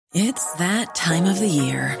It's that time of the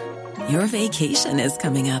year. Your vacation is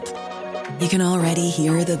coming up. You can already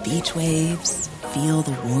hear the beach waves, feel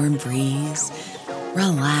the warm breeze,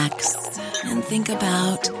 relax, and think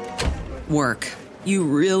about work. You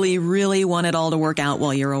really, really want it all to work out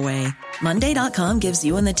while you're away. Monday.com gives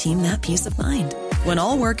you and the team that peace of mind. When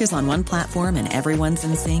all work is on one platform and everyone's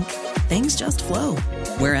in sync, things just flow.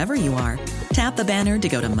 Wherever you are, tap the banner to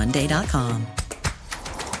go to Monday.com.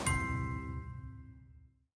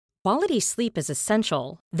 Quality sleep is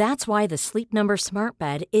essential. That's why the Sleep Number Smart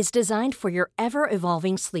Bed is designed for your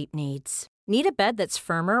ever-evolving sleep needs. Need a bed that's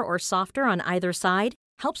firmer or softer on either side?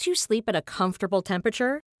 Helps you sleep at a comfortable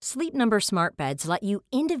temperature? Sleep Number Smart Beds let you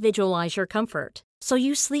individualize your comfort, so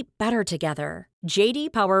you sleep better together. J.D.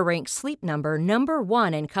 Power ranks Sleep Number number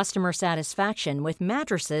 1 in customer satisfaction with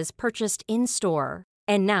mattresses purchased in-store.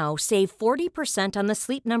 And now, save 40% on the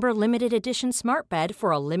Sleep Number Limited Edition Smart Bed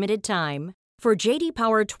for a limited time. For J.D.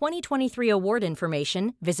 Power 2023 award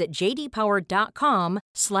information, visit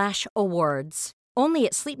jdpower.com/awards. Only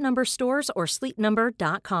at Sleep Number stores or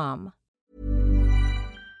sleepnumber.com.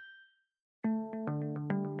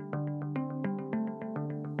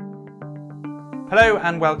 Hello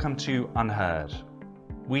and welcome to Unheard.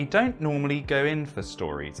 We don't normally go in for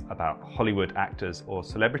stories about Hollywood actors or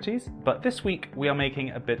celebrities, but this week we are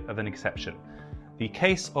making a bit of an exception. The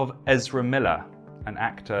case of Ezra Miller, an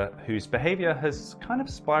actor whose behaviour has kind of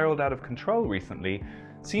spiraled out of control recently,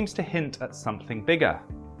 seems to hint at something bigger.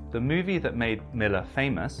 The movie that made Miller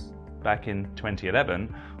famous back in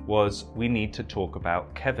 2011 was We Need to Talk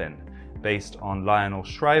About Kevin, based on Lionel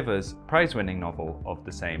Shriver's prize-winning novel of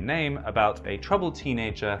the same name about a troubled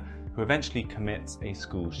teenager who eventually commits a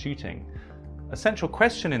school shooting. A central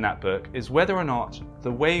question in that book is whether or not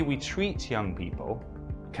the way we treat young people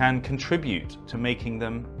can contribute to making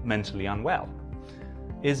them mentally unwell.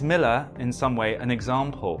 Is Miller, in some way, an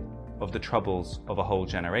example of the troubles of a whole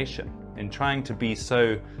generation? In trying to be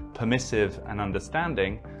so permissive and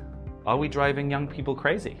understanding, are we driving young people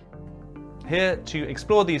crazy? Here to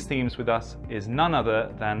explore these themes with us is none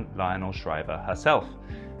other than Lionel Shriver herself,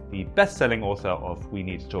 the best-selling author of We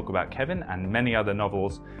Need to Talk About Kevin and many other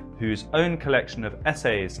novels, whose own collection of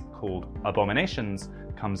essays called Abominations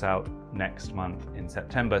comes out next month in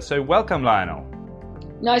September. So welcome, Lionel.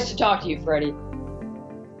 Nice to talk to you, Freddie.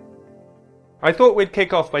 I thought we'd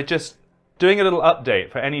kick off by just doing a little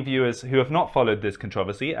update for any viewers who have not followed this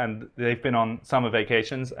controversy and they've been on summer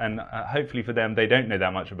vacations and hopefully for them they don't know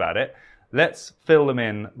that much about it. Let's fill them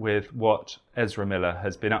in with what Ezra Miller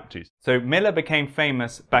has been up to. So Miller became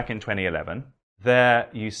famous back in 2011. There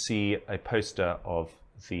you see a poster of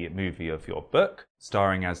the movie of your book,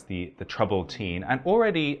 starring as the troubled teen. And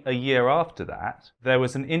already a year after that, there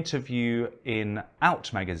was an interview in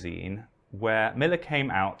Out magazine where Miller came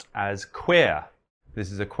out as queer.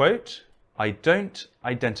 This is a quote, "I don't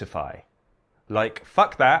identify. Like,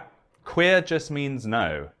 fuck that. Queer just means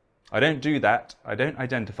no. I don't do that. I don't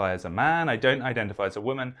identify as a man. I don't identify as a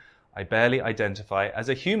woman. I barely identify as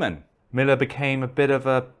a human." Miller became a bit of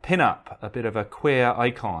a pin-up, a bit of a queer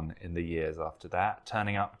icon in the years after that,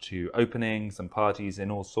 turning up to openings and parties in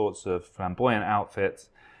all sorts of flamboyant outfits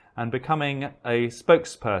and becoming a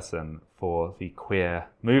spokesperson for the queer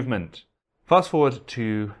movement. Fast forward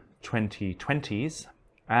to 2020s,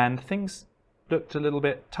 and things looked a little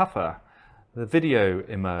bit tougher. The video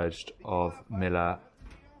emerged of Miller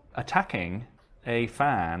attacking a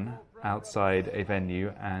fan outside a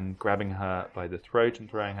venue and grabbing her by the throat and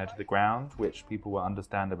throwing her to the ground, which people were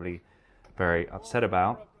understandably very upset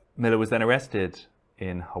about. Miller was then arrested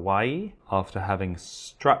in Hawaii after having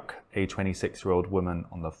struck a 26-year-old woman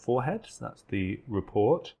on the forehead. So that's the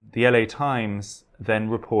report. The LA Times then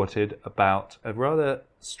reported about a rather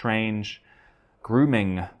strange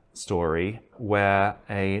grooming story where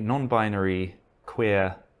a non-binary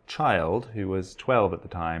queer child, who was 12 at the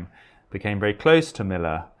time, became very close to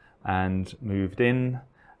Miller and moved in,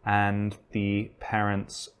 and the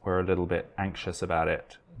parents were a little bit anxious about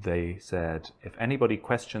it. They said, if anybody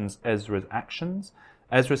questions Ezra's actions,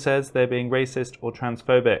 Ezra says they're being racist or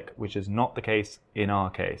transphobic, which is not the case in our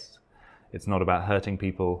case. It's not about hurting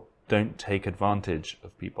people. Don't take advantage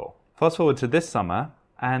of people. Fast forward to this summer,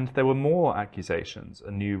 and there were more accusations.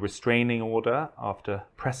 A new restraining order after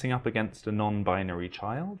pressing up against a non-binary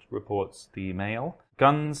child, reports the Mail.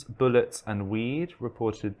 Guns, Bullets and Weed,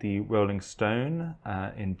 reported the Rolling Stone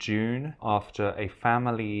in June, after a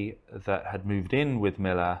family that had moved in with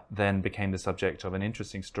Miller then became the subject of an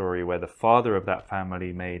interesting story where the father of that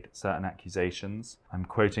family made certain accusations. I'm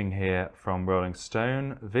quoting here from Rolling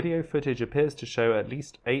Stone. Video footage appears to show at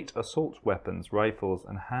least 8 assault weapons, rifles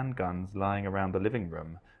and handguns lying around the living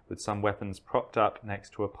room, with some weapons propped up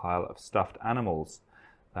next to a pile of stuffed animals.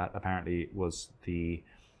 That apparently was the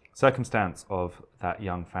circumstance of that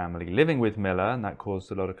young family living with Miller, and that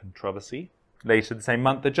caused a lot of controversy. Later the same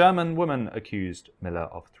month, the German woman accused Miller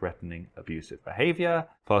of threatening abusive behavior.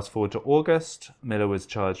 Fast forward to August, Miller was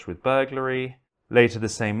charged with burglary. Later the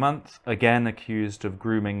same month, again accused of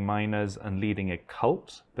grooming minors and leading a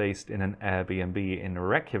cult based in an Airbnb in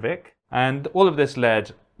Reykjavik. And all of this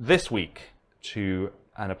led this week to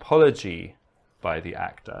an apology by the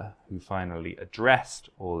actor, who finally addressed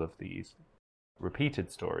all of these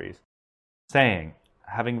repeated stories, saying,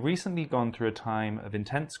 "Having recently gone through a time of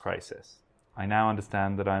intense crisis, I now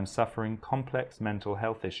understand that I am suffering complex mental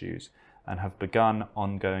health issues and have begun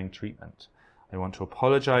ongoing treatment. I want to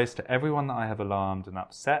apologize to everyone that I have alarmed and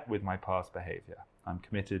upset with my past behavior. I'm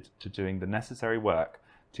committed to doing the necessary work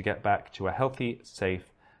to get back to a healthy,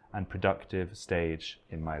 safe, and productive stage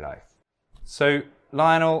in my life." So,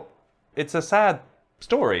 Lionel, it's a sad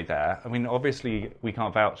story there. I mean, obviously, we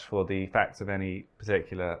can't vouch for the facts of any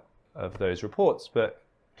particular of those reports, but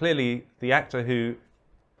clearly the actor who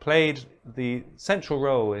played the central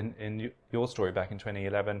role in your story back in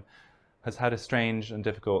 2011 has had a strange and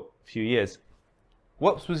difficult few years.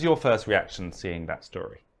 What was your first reaction seeing that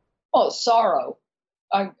story? Oh, sorrow.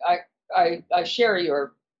 I share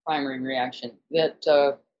your primary reaction that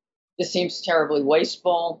this seems terribly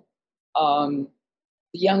wasteful.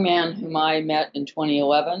 The young man whom I met in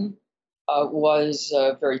 2011 was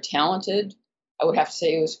very talented. I would have to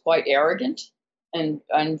say he was quite arrogant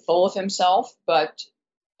and full of himself, but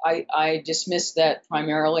I dismiss that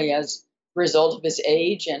primarily as a result of his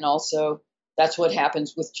age, and also that's what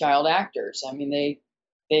happens with child actors. I mean,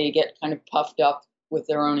 they get kind of puffed up with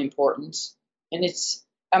their own importance, and it's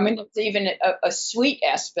even a sweet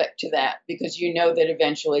aspect to that, because you know that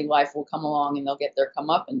eventually life will come along and they'll get their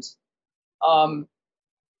comeuppance.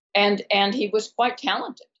 And he was quite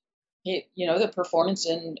talented. The performance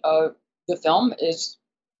in the film is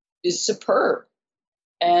superb.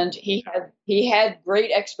 And he had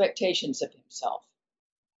great expectations of himself.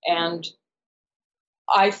 And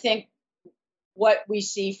I think what we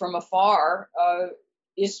see from afar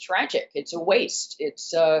is tragic. It's a waste. It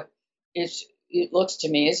looks to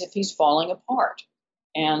me as if he's falling apart.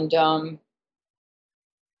 And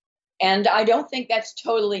I don't think that's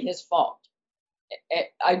totally his fault.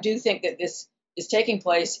 I do think that this is taking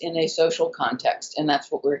place in a social context, and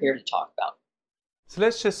that's what we're here to talk about. So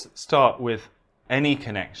let's just start with any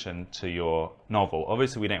connection to your novel.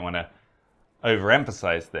 Obviously, we don't want to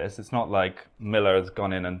overemphasize this. It's not like Miller has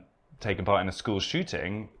gone in and taken part in a school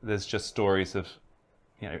shooting. There's just stories of,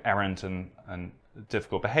 errant and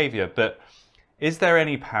difficult behavior. But is there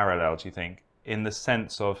any parallel, do you think, in the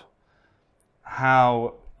sense of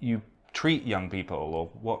how you treat young people, or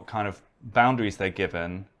what kind of boundaries they're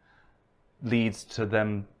given leads to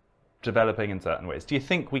them developing in certain ways? Do you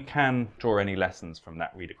think we can draw any lessons from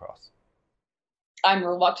that read across? I'm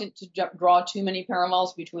reluctant to draw too many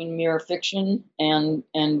parallels between mere fiction and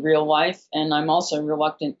real life, and I'm also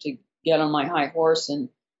reluctant to get on my high horse and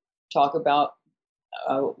talk about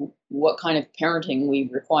what kind of parenting we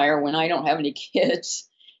require when I don't have any kids.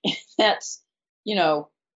 That's,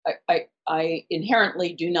 I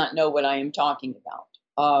inherently do not know what I am talking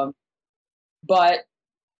about. But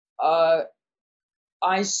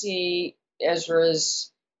I see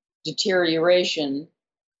Ezra's deterioration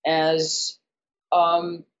as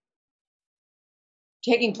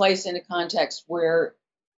taking place in a context where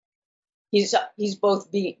he's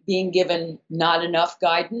both being given not enough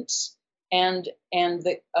guidance, and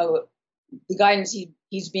the guidance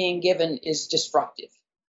he's being given is destructive.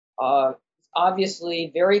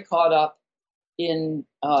 Obviously, very caught up in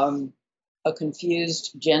a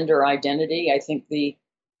confused gender identity. I think the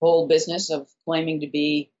whole business of claiming to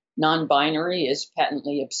be non-binary is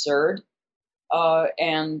patently absurd.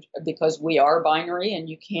 And because we are binary and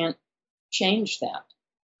you can't change that.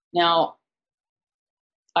 Now,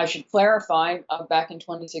 I should clarify, back in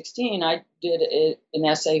 2016, I did an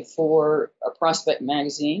essay for a Prospect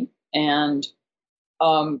magazine, and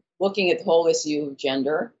looking at the whole issue of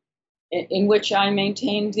gender, in which I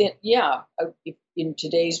maintained that, in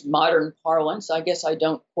today's modern parlance, I guess I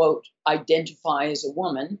don't, quote, identify as a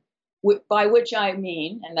woman, by which I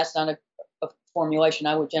mean, and that's not a formulation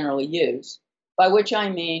I would generally use, by which I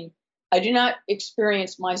mean, I do not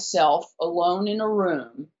experience myself alone in a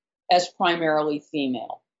room as primarily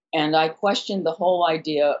female. And I question the whole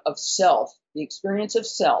idea of self, the experience of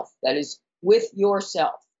self, that is with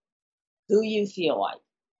yourself, who you feel like.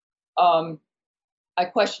 I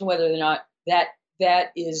question whether or not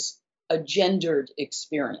that is a gendered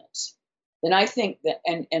experience. then I think that,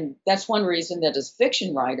 and that's one reason that as a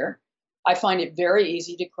fiction writer, I find it very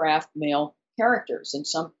easy to craft male characters. And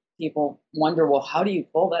some people wonder, well, how do you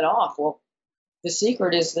pull that off? Well, the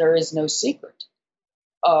secret is there is no secret.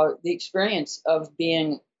 The experience of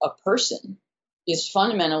being a person is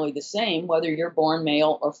fundamentally the same, whether you're born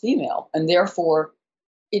male or female. And therefore,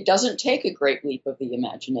 it doesn't take a great leap of the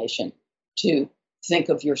imagination to think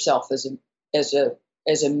of yourself as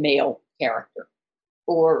a male character,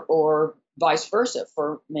 or vice versa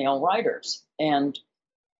for male writers. And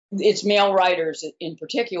it's male writers in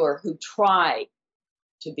particular who try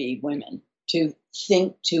to be women, to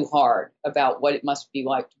think too hard about what it must be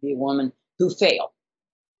like to be a woman, who fail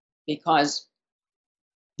because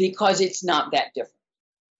it's not that different.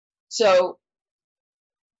 So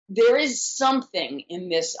there is something in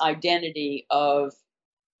this identity of,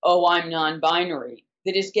 oh, I'm non-binary,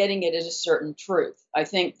 that is getting it at a certain truth. I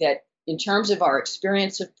think that in terms of our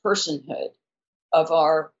experience of personhood, of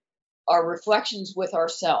our reflections with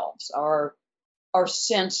ourselves, our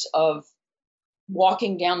sense of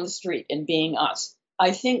walking down the street and being us,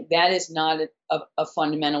 I think that is not a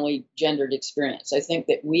fundamentally gendered experience. I think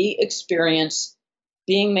that we experience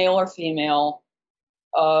being male or female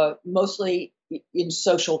mostly in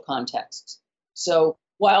social contexts. So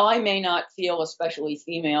while I may not feel especially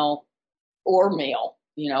female or male,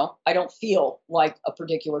 I don't feel like a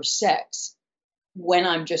particular sex when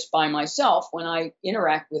I'm just by myself. When I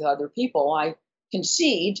interact with other people, I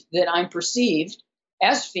concede that I'm perceived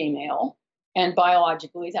as female, and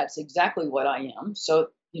biologically that's exactly what I am. So,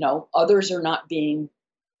 others are not being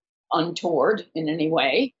untoward in any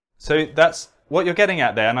way. So that's what you're getting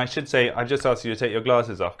at there. And I should say, I just asked you to take your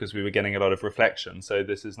glasses off because we were getting a lot of reflection. So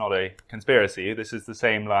this is not a conspiracy. This is the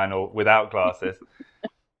same Lionel without glasses.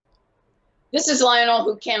 This is Lionel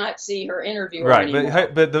who cannot see her interviewer right, anymore.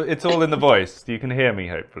 but it's all in the voice. You can hear me,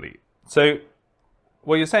 hopefully. So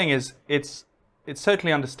what you're saying is it's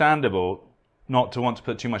totally understandable not to want to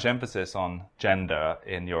put too much emphasis on gender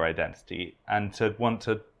in your identity and to want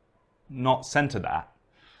to not center that.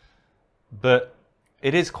 But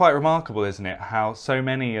it is quite remarkable, isn't it, how so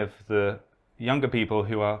many of the younger people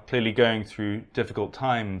who are clearly going through difficult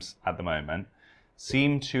times at the moment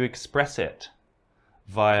seem to express it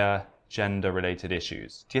via gender-related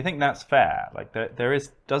issues. Do you think that's fair? Like there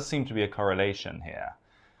does seem to be a correlation here.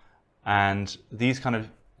 And these kind of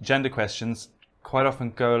gender questions quite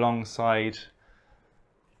often go alongside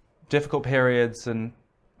difficult periods and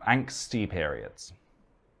angsty periods.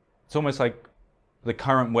 It's almost like the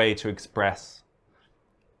current way to express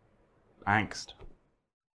angst.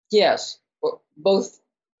 Yes, both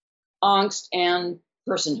angst and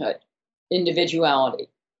personhood, individuality.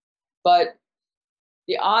 But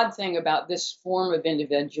the odd thing about this form of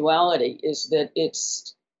individuality is that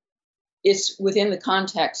it's within the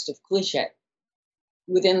context of cliché,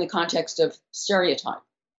 within the context of stereotype.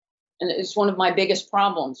 And it's one of my biggest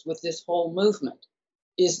problems with this whole movement,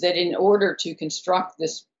 is that in order to construct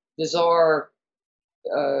this bizarre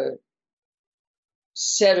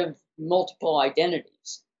set of multiple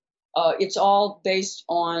identities, it's all based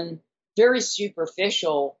on very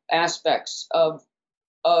superficial aspects of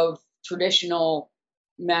traditional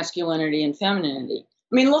masculinity and femininity.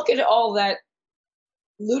 I mean, look at all that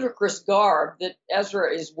ludicrous garb that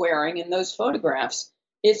Ezra is wearing in those photographs.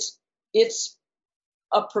 It's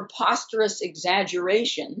a preposterous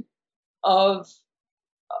exaggeration of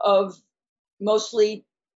mostly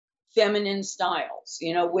feminine styles,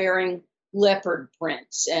 wearing leopard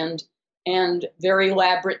prints and very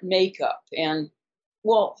elaborate makeup. And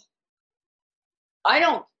well, I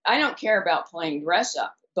don't care about playing dress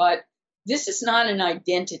up, but this is not an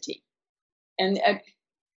identity. And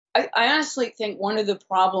I honestly think one of the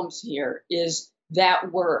problems here is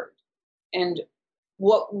that word and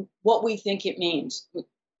what we think it means.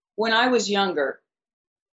 When I was younger,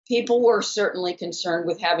 people were certainly concerned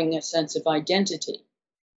with having a sense of identity,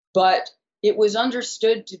 but it was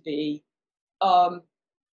understood to be a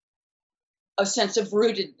sense of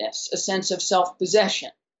rootedness, a sense of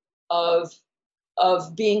self-possession, of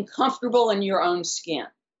being comfortable in your own skin,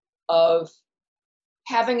 of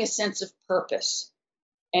having a sense of purpose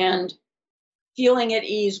and feeling at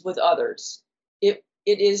ease with others.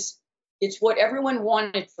 It's what everyone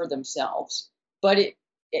wanted for themselves, but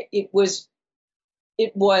it was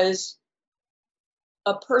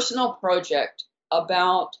a personal project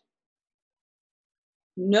about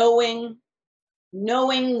knowing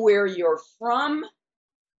where you're from,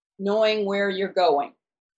 knowing where you're going,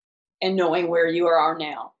 and knowing where you are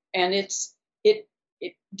now. And it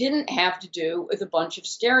didn't have to do with a bunch of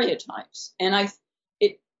stereotypes. And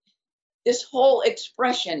this whole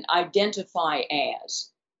expression, identify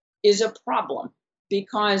as, is a problem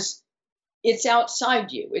because it's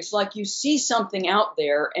outside you. It's like you see something out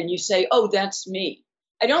there and you say, oh, that's me.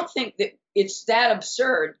 I don't think that it's that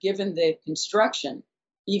absurd, given the construction,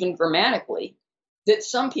 even grammatically, that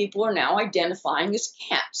some people are now identifying as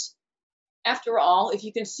cats. After all, if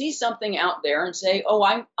you can see something out there and say, oh,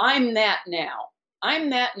 I'm that now.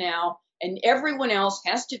 I'm that now, and everyone else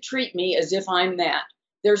has to treat me as if I'm that.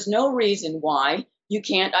 There's no reason why you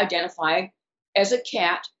can't identify as a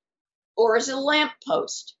cat or as a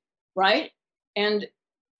lamppost, right? And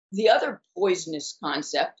the other poisonous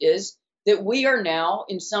concept is that we are now,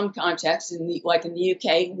 in some contexts, like in the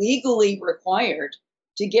UK, legally required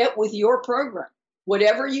to get with your program.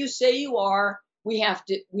 Whatever you say you are, we have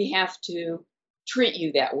to treat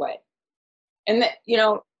you that way. And that,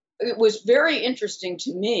 it was very interesting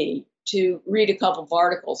to me to read a couple of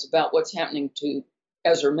articles about what's happening to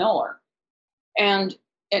Ezra Miller, and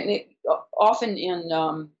often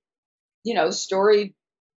in story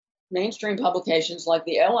mainstream publications like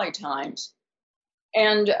the LA Times,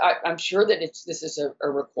 and I'm sure that this is a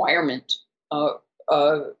requirement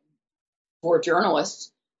for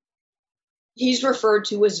journalists. He's referred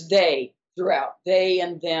to as they throughout, they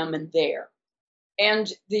and them and their,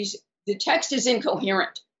 and the text is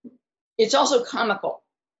incoherent. It's also comical,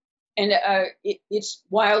 and it's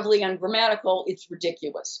wildly ungrammatical. It's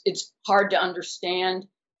ridiculous. It's hard to understand,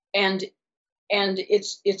 and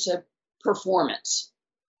it's a performance.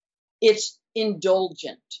 It's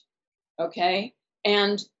indulgent, okay?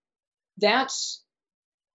 And that's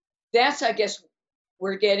I guess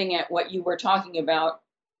we're getting at what you were talking about,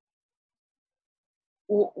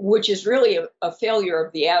 which is really a failure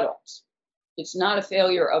of the adults. It's not a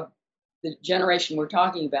failure of the generation we're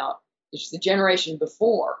talking about. It's the generation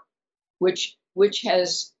before, which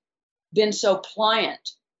has been so pliant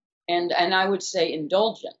and I would say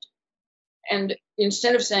indulgent. And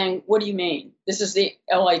instead of saying, what do you mean? This is the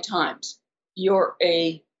LA Times. You're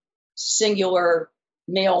a singular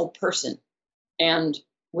male person, and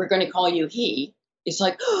we're going to call you he. It's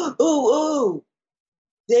like, oh,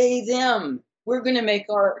 they, them. We're going to make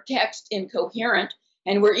our text incoherent,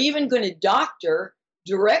 and we're even going to doctor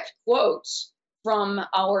direct quotes from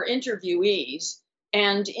our interviewees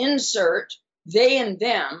and insert they and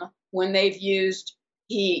them when they've used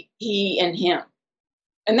he and him.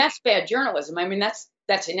 And that's bad journalism. I mean,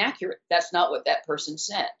 that's inaccurate. That's not what that person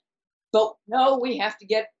said. But no, we have to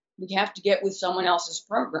get with someone else's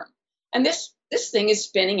program. And this thing is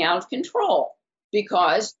spinning out of control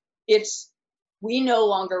because we no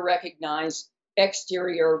longer recognize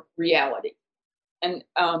exterior reality. And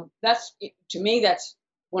to me, that's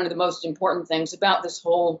one of the most important things about this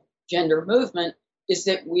whole gender movement, is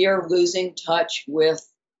that we are losing touch with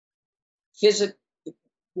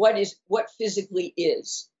what physically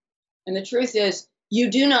is. And the truth is, you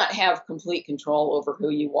do not have complete control over who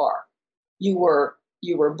you are. You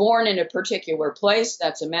were born in a particular place.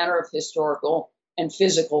 That's a matter of historical and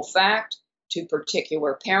physical fact to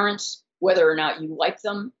particular parents, whether or not you like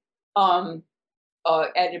them, at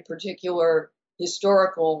a particular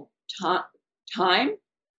historical time.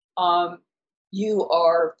 You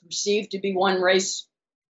are perceived to be one race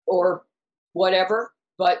or whatever,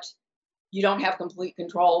 but you don't have complete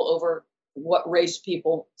control over what race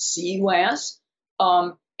people see you as.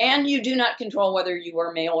 And you do not control whether you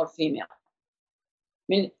are male or female. I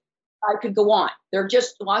mean, I could go on. There are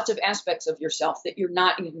just lots of aspects of yourself that you're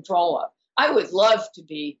not in control of. I would love to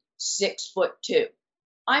be 6'2".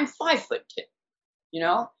 I'm 5'2",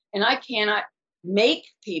 and I cannot make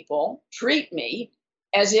people treat me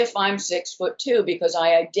as if I'm 6'2" because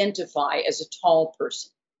I identify as a tall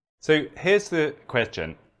person. So here's the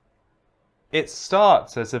question. It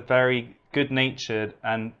starts as a very good-natured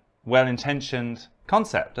and well-intentioned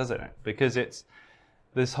concept, doesn't it? Because it's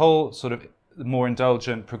this whole sort of more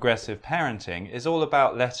indulgent, progressive parenting is all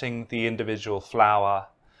about letting the individual flower,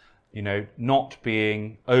 not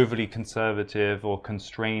being overly conservative or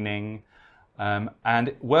constraining.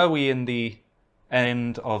 And were we in the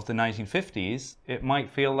end of the 1950s, it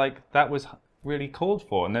might feel like that was really called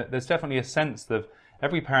for. And there's definitely a sense that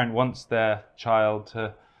every parent wants their child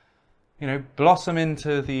to, blossom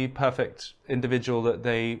into the perfect individual that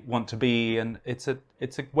they want to be. And it's a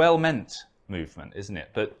well-meant movement, isn't it?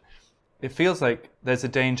 But it feels like there's a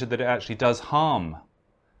danger that it actually does harm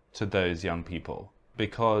to those young people,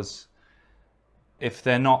 because if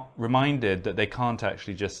they're not reminded that they can't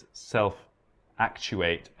actually just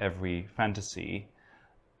self-actuate every fantasy,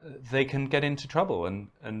 they can get into trouble.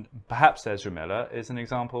 And perhaps Ezra Miller is an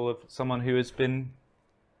example of someone who has been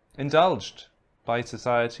indulged by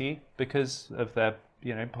society because of their,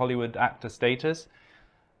 Hollywood actor status.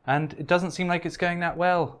 And it doesn't seem like it's going that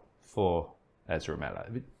well for Ezra Miller.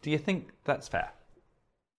 Do you think that's fair?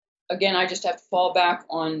 Again, I just have to fall back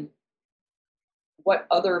on what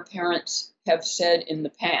other parents have said in the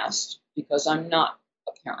past, because I'm not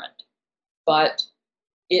a parent. But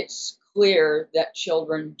it's clear that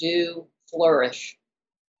children do flourish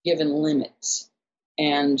given limits,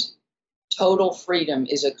 and total freedom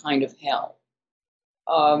is a kind of hell.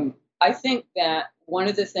 I think that one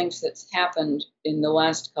of the things that's happened in the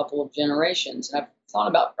last couple of generations, and I've thought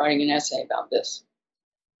about writing an essay about this,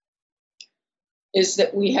 is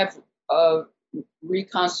that we have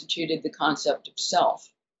reconstituted the concept of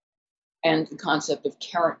self and the concept of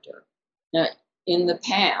character. Now, in the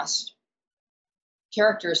past,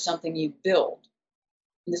 character is something you build.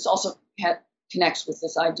 And this also connects with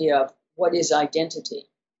this idea of what is identity,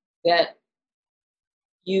 that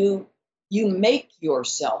you make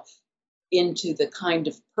yourself into the kind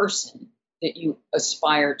of person that you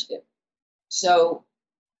aspire to. So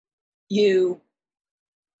you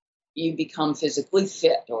become physically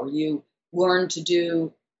fit, or you learn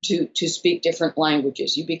to speak different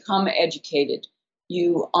languages. You become educated.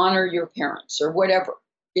 You honor your parents, or whatever.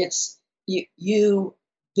 It's you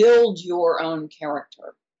build your own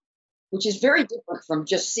character, which is very different from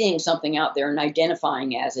just seeing something out there and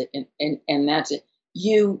identifying as it, and that's it.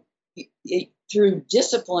 Through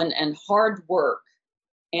discipline and hard work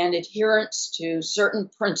and adherence to certain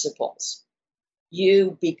principles,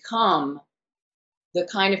 you become the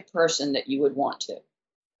kind of person that you would want to.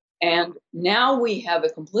 And now we have a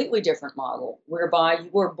completely different model whereby you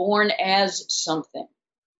were born as something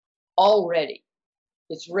already.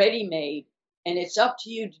 It's ready-made, and it's up to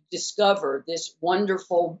you to discover this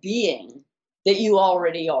wonderful being that you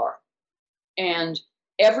already are. And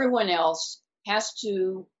everyone else has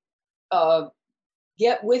to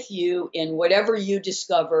get with you in whatever you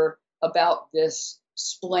discover about this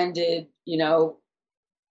splendid,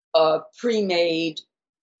 pre-made,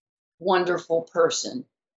 wonderful person,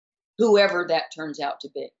 whoever that turns out to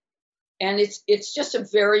be. And it's just a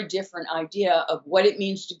very different idea of what it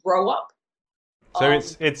means to grow up. So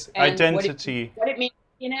it's identity. What it means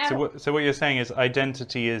in adult. So what you're saying is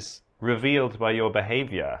identity is revealed by your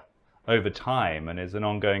behavior over time and is an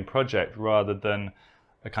ongoing project, rather than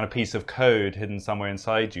a kind of piece of code hidden somewhere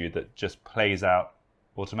inside you that just plays out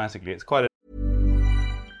automatically. It's quite a...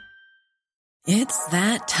 It's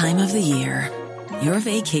that time of the year. Your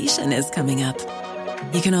vacation is coming up.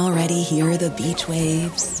 You can already hear the beach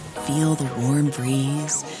waves, feel the warm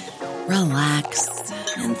breeze, relax,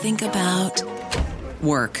 and think about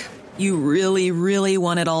work. You really, really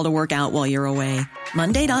want it all to work out while you're away.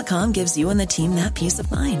 Monday.com gives you and the team that peace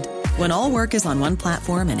of mind. When all work is on one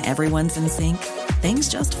platform and everyone's in sync, things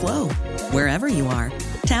just flow. Wherever you are,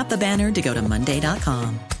 tap the banner to go to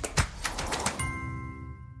Monday.com.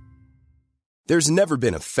 There's never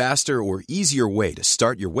been a faster or easier way to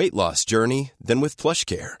start your weight loss journey than with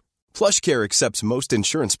PlushCare. PlushCare accepts most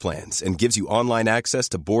insurance plans and gives you online access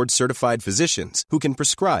to board-certified physicians who can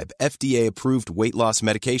prescribe FDA-approved weight loss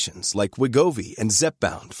medications like Wegovy and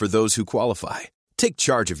Zepbound for those who qualify. Take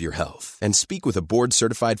charge of your health and speak with a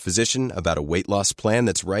board-certified physician about a weight loss plan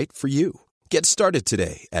that's right for you. Get started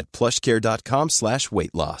today at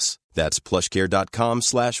plushcare.com/weight loss. That's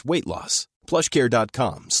plushcare.com/weight loss.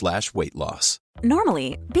 plushcare.com/weight loss.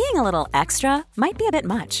 Normally, being a little extra might be a bit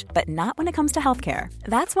much, but not when it comes to healthcare.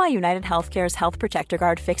 That's why United Healthcare's Health Protector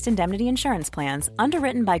Guard fixed indemnity insurance plans,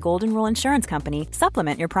 underwritten by Golden Rule Insurance Company,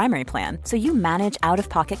 supplement your primary plan so you manage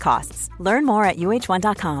out-of-pocket costs. Learn more at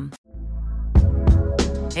uh1.com.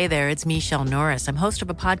 Hey there, it's Michelle Norris. I'm host of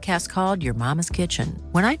a podcast called Your Mama's Kitchen.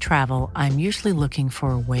 When I travel, I'm usually looking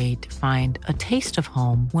for a way to find a taste of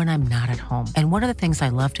home when I'm not at home. And one of the things I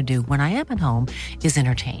love to do when I am at home is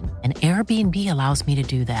entertain. And Airbnb allows me to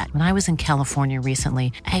do that. When I was in California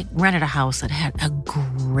recently, I rented a house that had a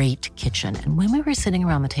great kitchen. And when we were sitting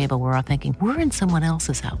around the table, we were all thinking, we're in someone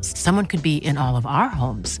else's house. Someone could be in all of our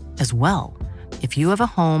homes as well. If you have a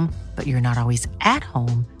home, but you're not always at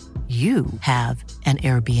home, you have an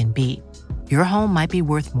Airbnb. Your home might be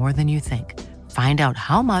worth more than you think. Find out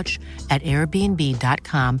how much at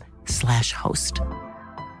airbnb.com/host.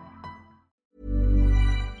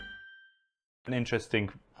 An interesting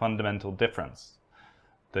fundamental difference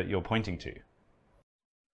that you're pointing to.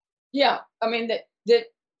 Yeah, I mean that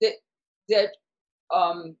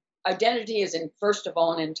identity is, first of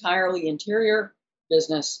all, an entirely interior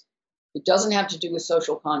business. It doesn't have to do with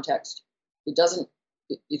social context.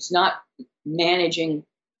 It's not managing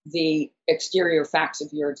the exterior facts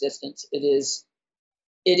of your existence. It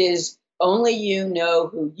is only you know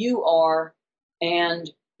who you are,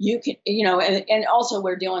 and you can, and also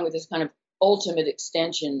we're dealing with this kind of ultimate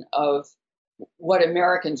extension of what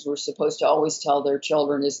Americans were supposed to always tell their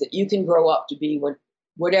children is that you can grow up to be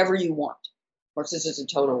whatever you want. Of course, this is a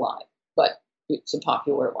total lie, but it's a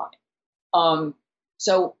popular lie.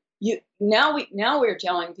 So now we're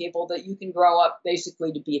telling people that you can grow up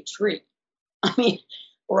basically to be a tree. I mean,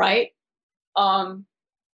 right? And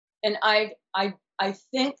I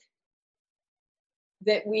think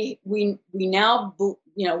that we now,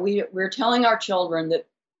 we're telling our children that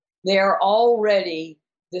they are already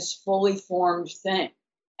this fully formed thing.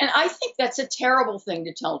 And I think that's a terrible thing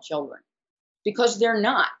to tell children, because they're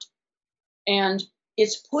not. And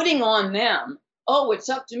it's putting on them, oh, it's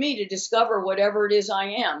up to me to discover whatever it is I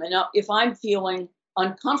am. And if I'm feeling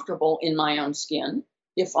uncomfortable in my own skin,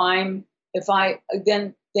 then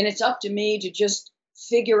it's up to me to just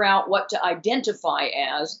figure out what to identify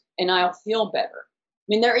as, and I'll feel better. I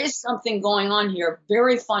mean, there is something going on here,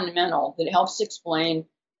 very fundamental, that helps explain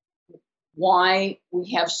why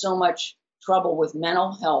we have so much trouble with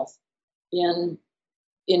mental health in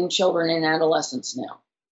children and adolescents now.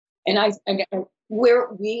 And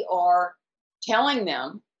we are telling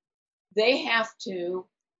them they have to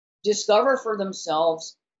discover for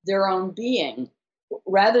themselves their own being,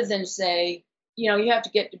 rather than say, you have to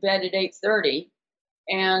get to bed at 8:30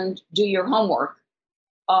 and do your homework.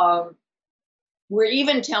 We're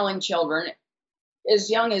even telling children as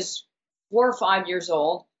young as 4 or 5 years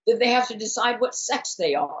old that they have to decide what sex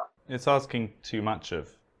they are. It's asking too much of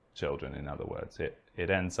children, in other words. It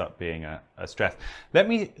ends up being a stress. Let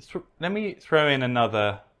me throw in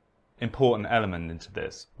another important element into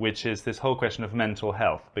this, which is this whole question of mental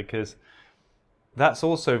health, because that's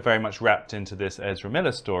also very much wrapped into this Ezra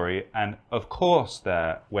Miller story. And of course,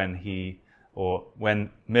 when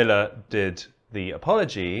Miller did the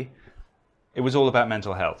apology, it was all about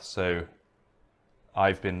mental health. So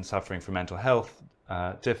I've been suffering from mental health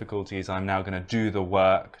difficulties. I'm now going to do the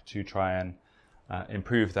work to try and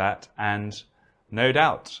improve that. And no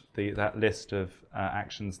doubt that list of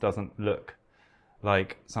actions doesn't look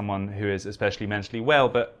like someone who is especially mentally well.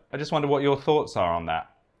 But I just wonder what your thoughts are on that.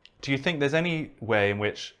 Do you think there's any way in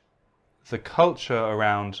which the culture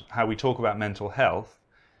around how we talk about mental health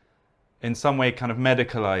in some way kind of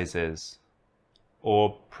medicalizes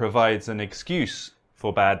or provides an excuse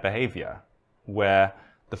for bad behavior, where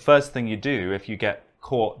the first thing you do if you get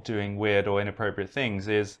caught doing weird or inappropriate things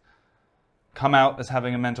is come out as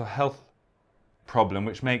having a mental health problem,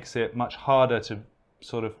 which makes it much harder to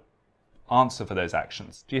sort of answer for those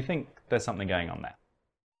actions? Do you think there's something going on there?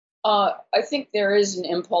 I think there is an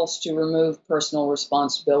impulse to remove personal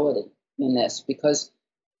responsibility in this, because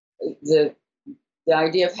the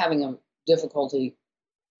idea of having a difficulty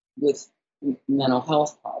with mental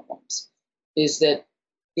health problems is that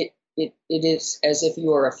it is as if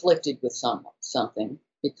you are afflicted with something.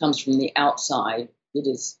 It comes from the outside. It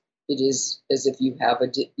is as if you have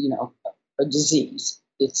a disease.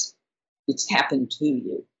 It's happened to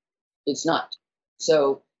you. It's not.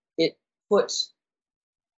 So it puts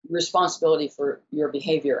responsibility for your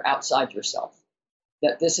behavior outside yourself.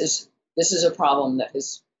 That this is a problem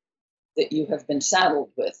that you have been saddled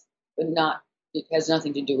with, but it has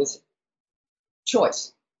nothing to do with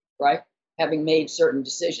choice, right? Having made certain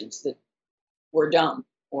decisions that were dumb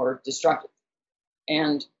or destructive.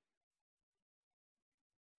 And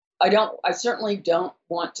I certainly don't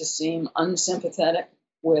want to seem unsympathetic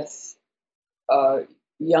with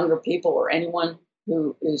younger people or anyone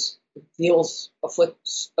who feels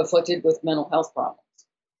afflicted with mental health problems.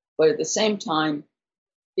 But at the same time,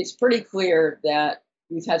 it's pretty clear that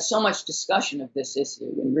we've had so much discussion of this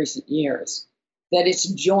issue in recent years that it's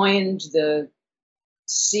joined the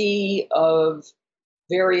sea of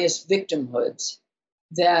various victimhoods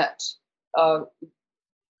that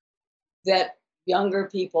younger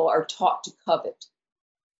people are taught to covet.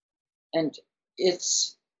 And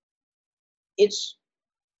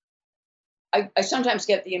I sometimes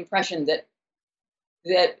get the impression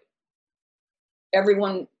that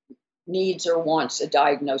everyone needs or wants a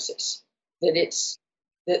diagnosis, that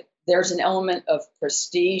there's an element of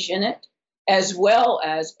prestige in it, as well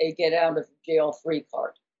as a get out of jail free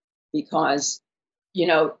card, because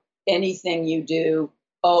anything you do,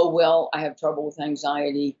 oh well, I have trouble with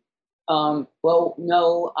anxiety. Well,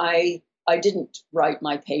 no, I didn't write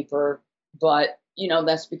my paper, but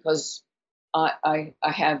that's because I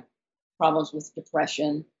have problems with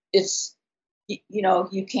depression. It's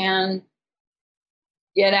you can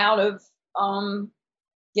get out of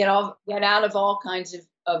all kinds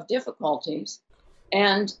of difficulties,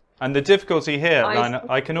 and the difficulty here,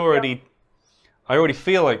 I already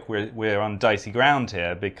feel like we're on dicey ground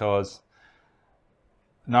here, because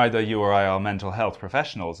neither you or I are mental health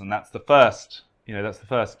professionals, and that's the first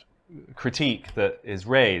critique that is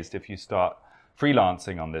raised if you start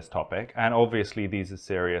freelancing on this topic. And obviously these are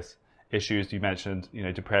serious issues. You mentioned,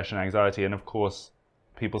 depression, anxiety, and of course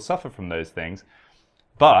people suffer from those things.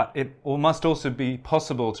 But it must also be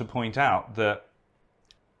possible to point out that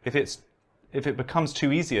if it becomes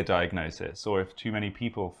too easy a diagnosis, or if too many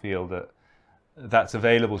people feel that that's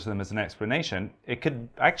available to them as an explanation, it could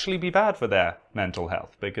actually be bad for their mental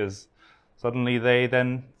health, because suddenly they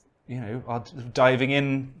then, are diving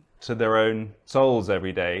in to their own souls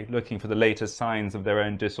every day, looking for the latest signs of their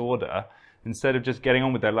own disorder, instead of just getting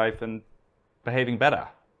on with their life and behaving better.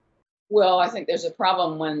 Well, I think there's a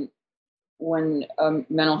problem when a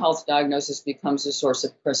mental health diagnosis becomes a source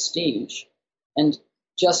of prestige. And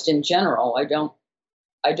just in general, I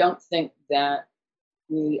don't think that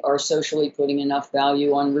we are socially putting enough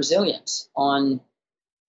value on resilience, on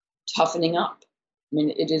toughening up. I mean,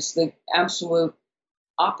 it is the absolute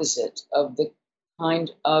opposite of the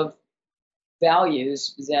kind of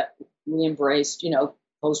values that we embraced,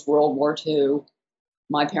 post-World War II,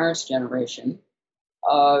 my parents' generation.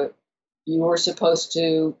 You were supposed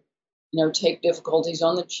to, take difficulties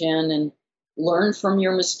on the chin and learn from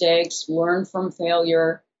your mistakes, learn from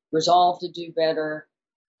failure, resolve to do better,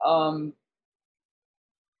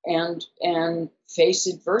 and face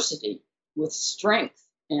adversity with strength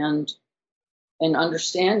and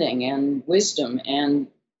understanding and wisdom. And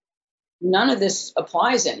none of this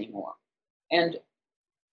applies anymore. And,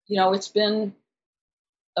 it's been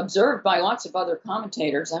observed by lots of other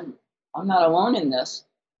commentators, I'm not alone in this,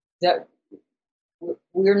 that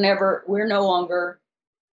we're no longer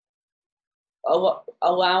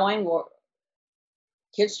allowing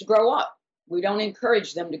kids to grow up. We don't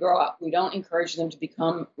encourage them to grow up. We don't encourage them to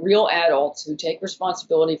become real adults who take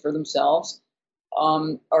responsibility for themselves,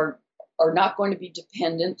 are not going to be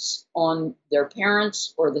dependents on their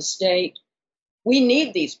parents or the state. We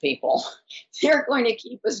need these people. They're going to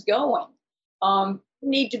keep us going.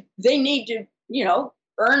 They need to,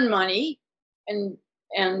 earn money and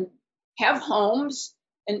have homes,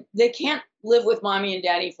 and they can't live with mommy and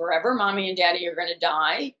daddy forever. Mommy and daddy are going to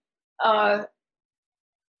die.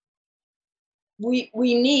 We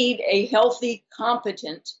need a healthy,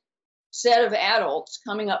 competent set of adults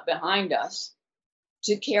coming up behind us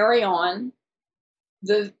to carry on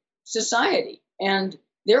the society. And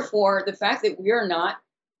therefore, the fact that we are not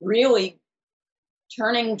really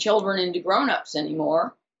turning children into grown-ups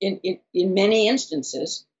anymore, in many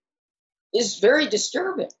instances, is very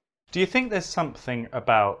disturbing. Do you think there's something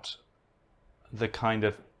about the kind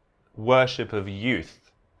of worship of youth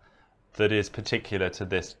that is particular to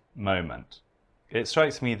this moment? It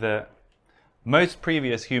strikes me that most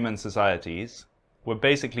previous human societies were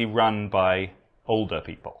basically run by older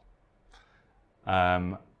people.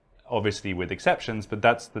 Obviously with exceptions, but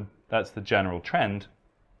that's the general trend.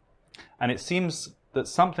 And it seems that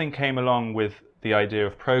something came along with the idea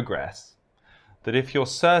of progress, that if you're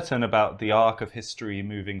certain about the arc of history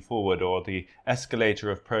moving forward, or the escalator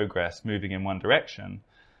of progress moving in one direction,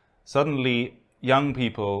 suddenly young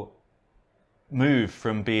people move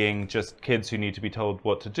from being just kids who need to be told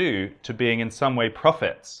what to do to being in some way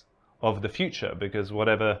prophets of the future, because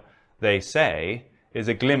whatever they say is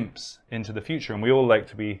a glimpse into the future, and we all like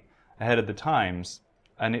to be ahead of the times.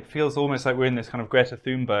 And it feels almost like we're in this kind of Greta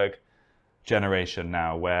Thunberg generation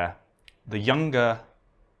now, where the younger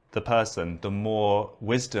the person, the more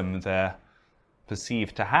wisdom they're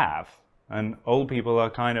perceived to have, and old people are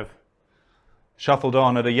kind of shuffled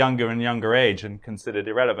on at a younger and younger age and considered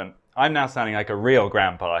irrelevant. I'm now sounding like a real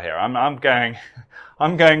grandpa here. I'm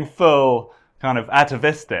going full kind of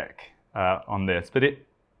atavistic on this, but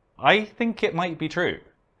I think it might be true.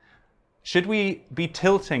 Should we be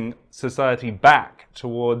tilting society back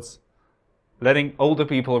towards letting older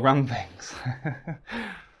people run things?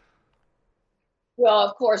 Well,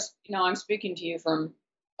 of course, I'm speaking to you from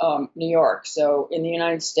New York. So in the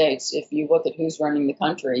United States, if you look at who's running the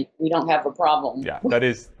country, we don't have a problem. Yeah,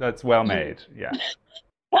 that's well made. Yeah.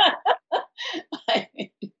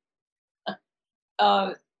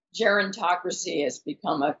 Gerontocracy has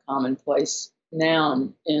become a commonplace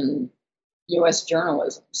noun in U.S.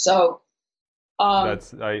 journalism. So I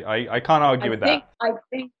can't argue with that.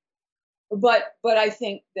 But I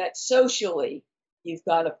think that socially you've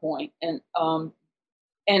got a point, and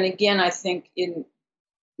again, I think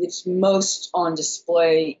it's most on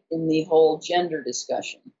display in the whole gender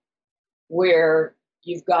discussion, where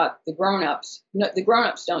you've got the grown-ups. No, the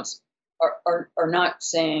grown-ups are not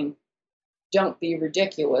saying, "Don't be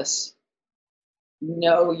ridiculous."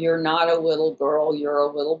 No, you're not a little girl. You're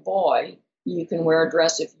a little boy. You can wear a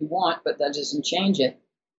dress if you want, but that doesn't change it.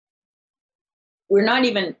 We're not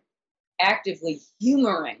even actively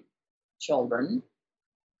humoring children,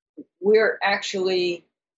 we're actually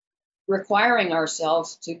requiring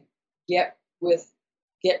ourselves to get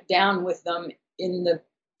down with them in the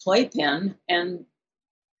playpen, and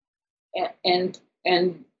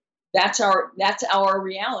that's our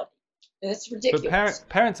reality. It's ridiculous. But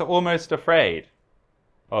parents are almost afraid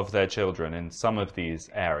of their children in some of these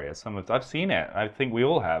areas. I've seen it. I think we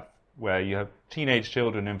all have, where you have teenage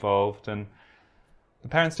children involved, and the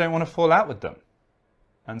parents don't want to fall out with them,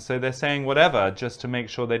 and so they're saying whatever just to make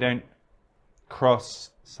sure they don't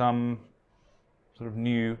cross some sort of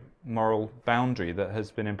new moral boundary that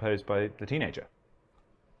has been imposed by the teenager.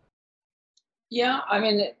 Yeah, I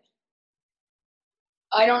mean,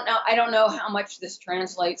 I don't know how much this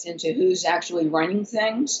translates into who's actually running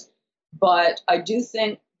things, but I do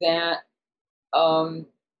think that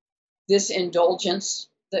this indulgence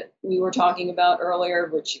that we were talking about earlier,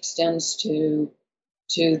 which extends to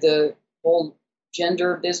the whole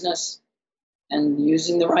gender business and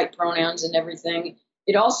using the right pronouns and everything,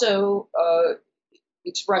 it also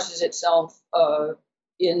expresses itself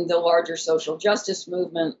in the larger social justice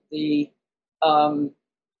movement, the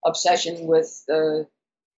obsession with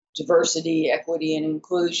diversity, equity, and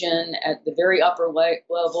inclusion at the very upper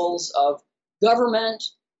levels of government,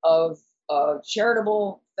 of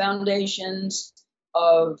charitable foundations,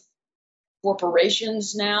 of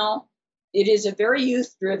corporations now. It is a very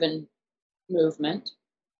youth-driven movement,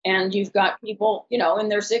 and you've got people, in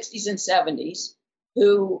their 60s and 70s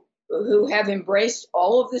who have embraced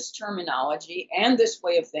all of this terminology and this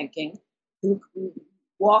way of thinking, who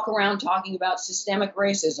walk around talking about systemic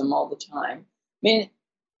racism all the time. I mean,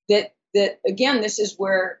 that again, this is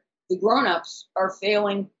where the grown-ups are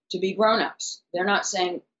failing to be grown-ups. They're not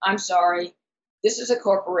saying, I'm sorry, this is a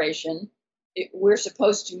corporation. We're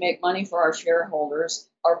supposed to make money for our shareholders.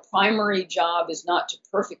 Our primary job is not to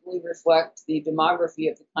perfectly reflect the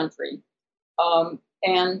demography of the country.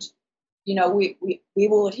 And, we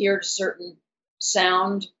will adhere to certain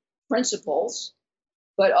sound principles,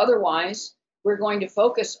 but otherwise we're going to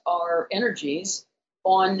focus our energies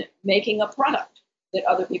on making a product that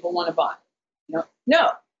other people want to buy.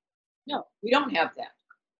 No, we don't have that.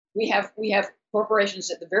 We have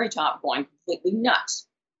corporations at the very top going completely nuts,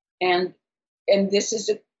 and this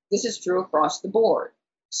is true across the board.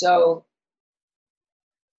 So,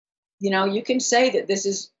 you can say that this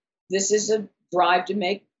is a drive to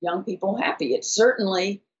make young people happy. It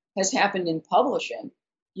certainly has happened in publishing.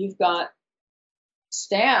 You've got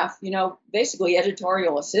staff, basically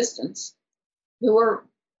editorial assistants, who are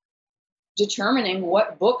determining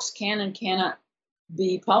what books can and cannot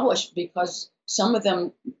be published because some of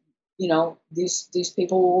them, these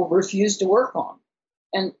people will refuse to work on,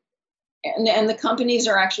 and the companies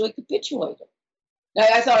are actually capitulating. Now,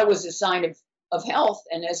 I thought it was a sign of health,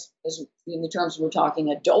 and as in the terms we're talking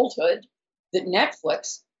adulthood, that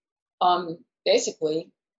Netflix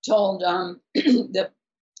basically told the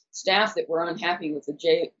staff that were unhappy with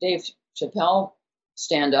the Dave Chappelle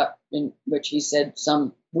stand-up, in which he said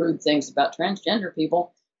some rude things about transgender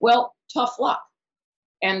people, well, tough luck.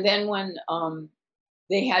 And then when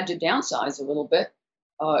they had to downsize a little bit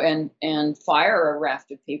and fire a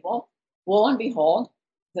raft of people, lo and behold,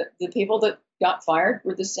 the people that got fired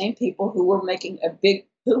were the same people who were making a big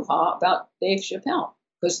hoo-ha about Dave Chappelle,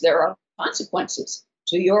 because there are consequences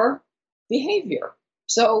to your behavior.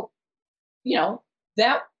 So,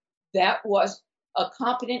 that was a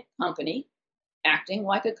competent company acting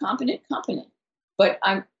like a competent company. But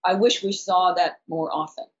I wish we saw that more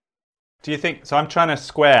often. Do you think, so I'm trying to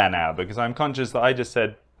square now, because I'm conscious that I just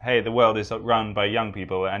said, hey, the world is run by young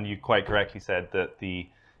people, and you quite correctly said that the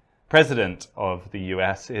president of the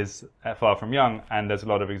US is far from young, and there's a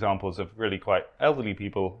lot of examples of really quite elderly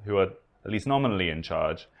people who are at least nominally in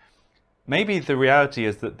charge. Maybe the reality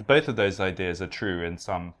is that both of those ideas are true in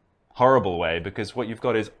some horrible way, because what you've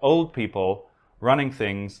got is old people running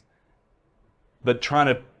things but trying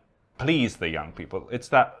to please the young people. It's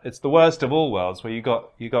the worst of all worlds, where you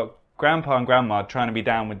got grandpa and grandma trying to be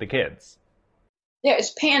down with the kids. Yeah,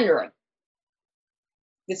 it's pandering.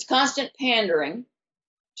 It's constant pandering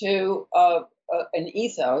to an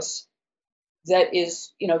ethos that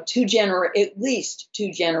is, at least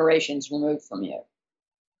two generations removed from you.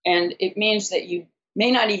 And it means that you may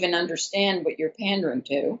not even understand what you're pandering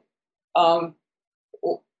to,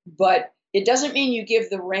 but it doesn't mean you give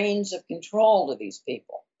the reins of control to these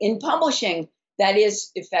people. In publishing, that is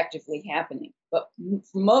effectively happening, but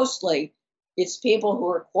mostly it's people who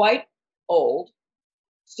are quite old,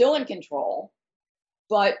 still in control,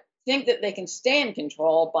 but think that they can stay in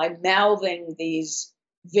control by mouthing these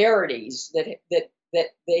verities that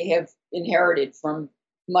they have inherited from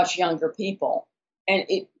much younger people. And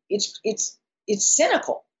it's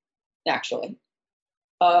cynical, actually.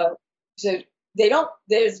 So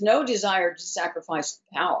there's no desire to sacrifice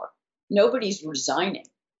power. Nobody's resigning.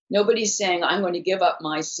 Nobody's saying, I'm going to give up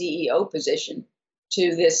my CEO position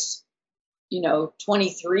to this,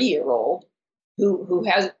 23-year-old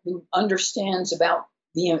who understands about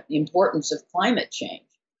the importance of climate change.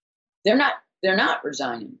 They're not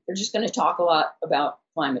resigning. They're just going to talk a lot about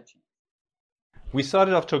climate change. We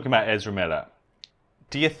started off talking about Ezra Miller.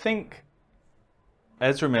 Do you think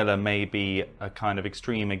Ezra Miller may be a kind of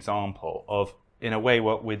extreme example of, in a way,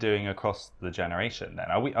 what we're doing across the generation then?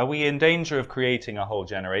 Are we in danger of creating a whole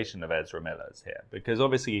generation of Ezra Millers here? Because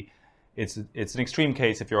obviously it's an extreme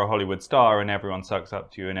case if you're a Hollywood star and everyone sucks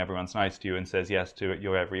up to you and everyone's nice to you and says yes to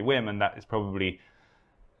your every whim, and that is probably,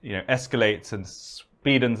 escalates and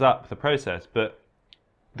speedens up the process. But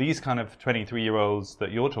these kind of 23-year-olds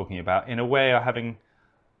that you're talking about, in a way, are having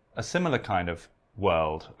a similar kind of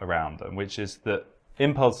world around them, which is that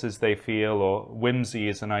impulses they feel or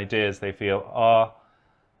whimsies and ideas they feel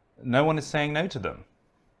no one is saying no to them.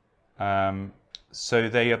 So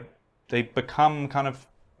they become kind of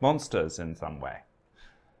monsters in some way.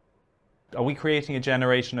 Are we creating a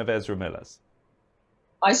generation of Ezra Millers?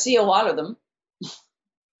 I see a lot of them.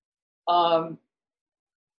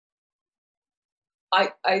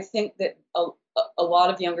 I think that a lot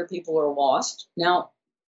of younger people are lost. Now,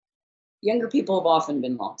 younger people have often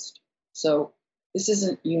been lost. So this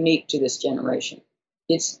isn't unique to this generation.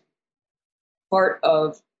 It's part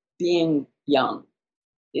of being young,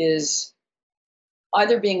 is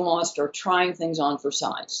either being lost or trying things on for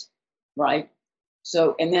size, right?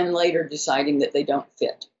 So, and then later deciding that they don't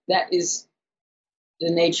fit. That is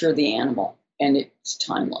the nature of the animal, and it's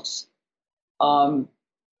timeless.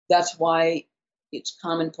 That's why it's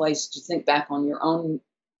commonplace to think back on your own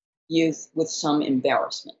youth with some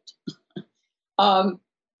embarrassment.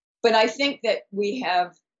 But I think that we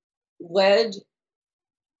have led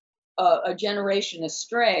a generation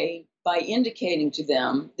astray by indicating to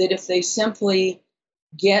them that if they simply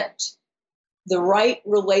get the right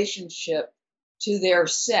relationship to their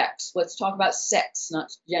sex, let's talk about sex,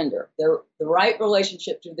 not gender, the right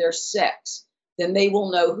relationship to their sex, then they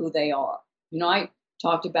will know who they are. I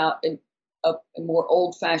talked about a more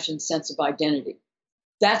old-fashioned sense of identity.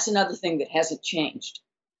 That's another thing that hasn't changed,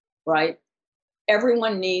 right?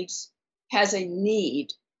 Everyone has a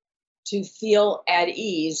need to feel at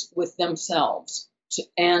ease with themselves.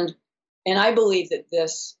 And I believe that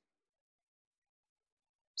this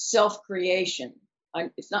self-creation,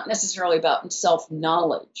 it's not necessarily about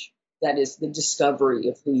self-knowledge, that is the discovery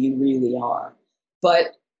of who you really are,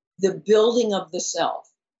 but the building of the self,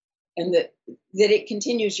 and that it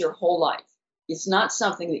continues your whole life. It's not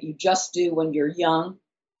something that you just do when you're young.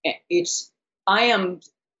 I am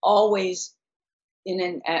always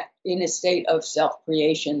in a state of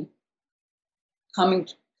self-creation, coming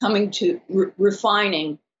to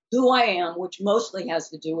refining who I am, which mostly has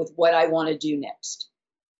to do with what I want to do next,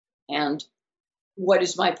 and what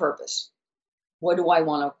is my purpose. What do I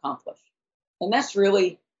want to accomplish? And that's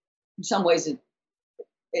really, in some ways,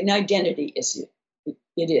 an identity issue.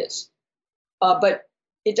 It is, but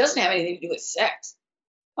it doesn't have anything to do with sex.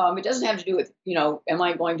 It doesn't have to do with, am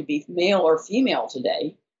I going to be male or female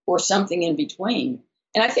today, or something in between.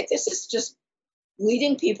 And I think this is just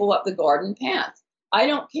leading people up the garden path. I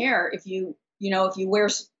don't care if you wear,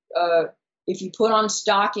 if you put on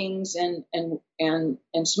stockings and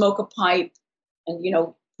smoke a pipe,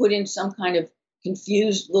 and put in some kind of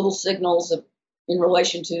confused little signals in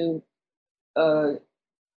relation to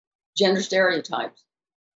gender stereotypes.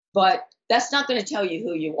 But that's not going to tell you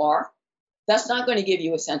who you are. That's not going to give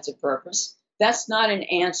you a sense of purpose. That's not an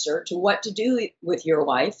answer to what to do with your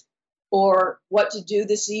life, or what to do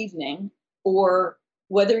this evening, or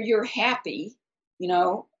whether you're happy.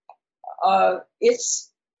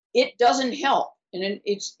 It doesn't help, and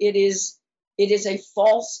it is a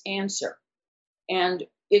false answer. And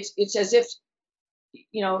it's as if,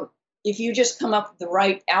 if you just come up with the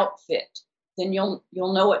right outfit, then you'll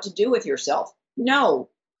know what to do with yourself. No,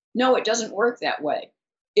 it doesn't work that way.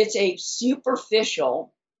 It's a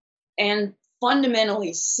superficial and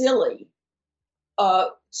fundamentally silly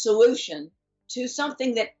solution to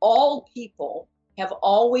something that all people have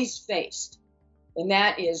always faced, and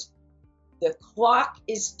that is the clock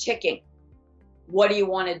is ticking. What do you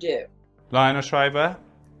want to do? Lionel Shriver,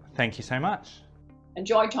 thank you so much.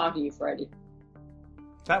 Enjoyed talking to you, Freddie.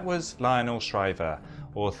 That was Lionel Shriver,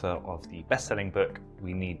 author of the best-selling book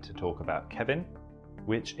We Need to Talk About Kevin,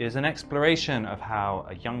 which is an exploration of how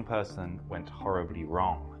a young person went horribly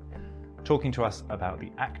wrong, talking to us about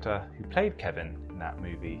the actor who played Kevin in that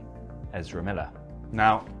movie, Ezra Miller.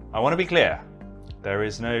 Now, I want to be clear. There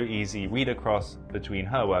is no easy read across between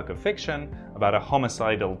her work of fiction about a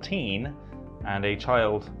homicidal teen and a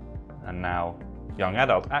child and now young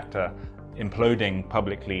adult actor imploding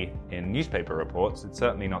publicly in newspaper reports. It's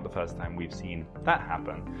certainly not the first time we've seen that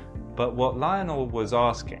happen. But what Lionel was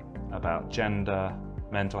asking about gender,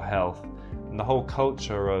 mental health, and the whole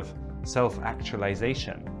culture of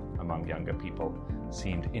self-actualization among younger people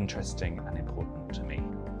seemed interesting and important to me.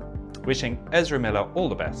 Wishing Ezra Miller all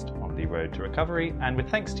the best on the road to recovery, and with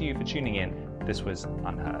thanks to you for tuning in, this was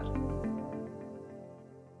Unheard.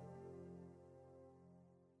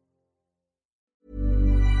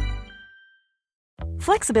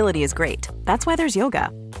 Flexibility is great. That's why there's yoga.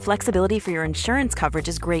 Flexibility for your insurance coverage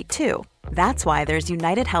is great too. That's why there's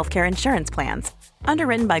United Healthcare Insurance Plans.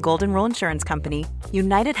 Underwritten by Golden Rule Insurance Company,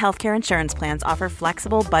 United Healthcare Insurance Plans offer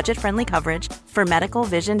flexible, budget-friendly coverage for medical,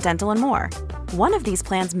 vision, dental, and more. One of these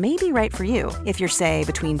plans may be right for you if you're, say,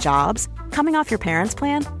 between jobs, coming off your parents'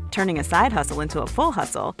 plan, turning a side hustle into a full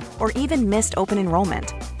hustle, or even missed open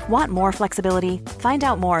enrollment. Want more flexibility? Find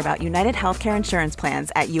out more about United Healthcare Insurance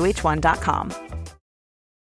Plans at uh1.com.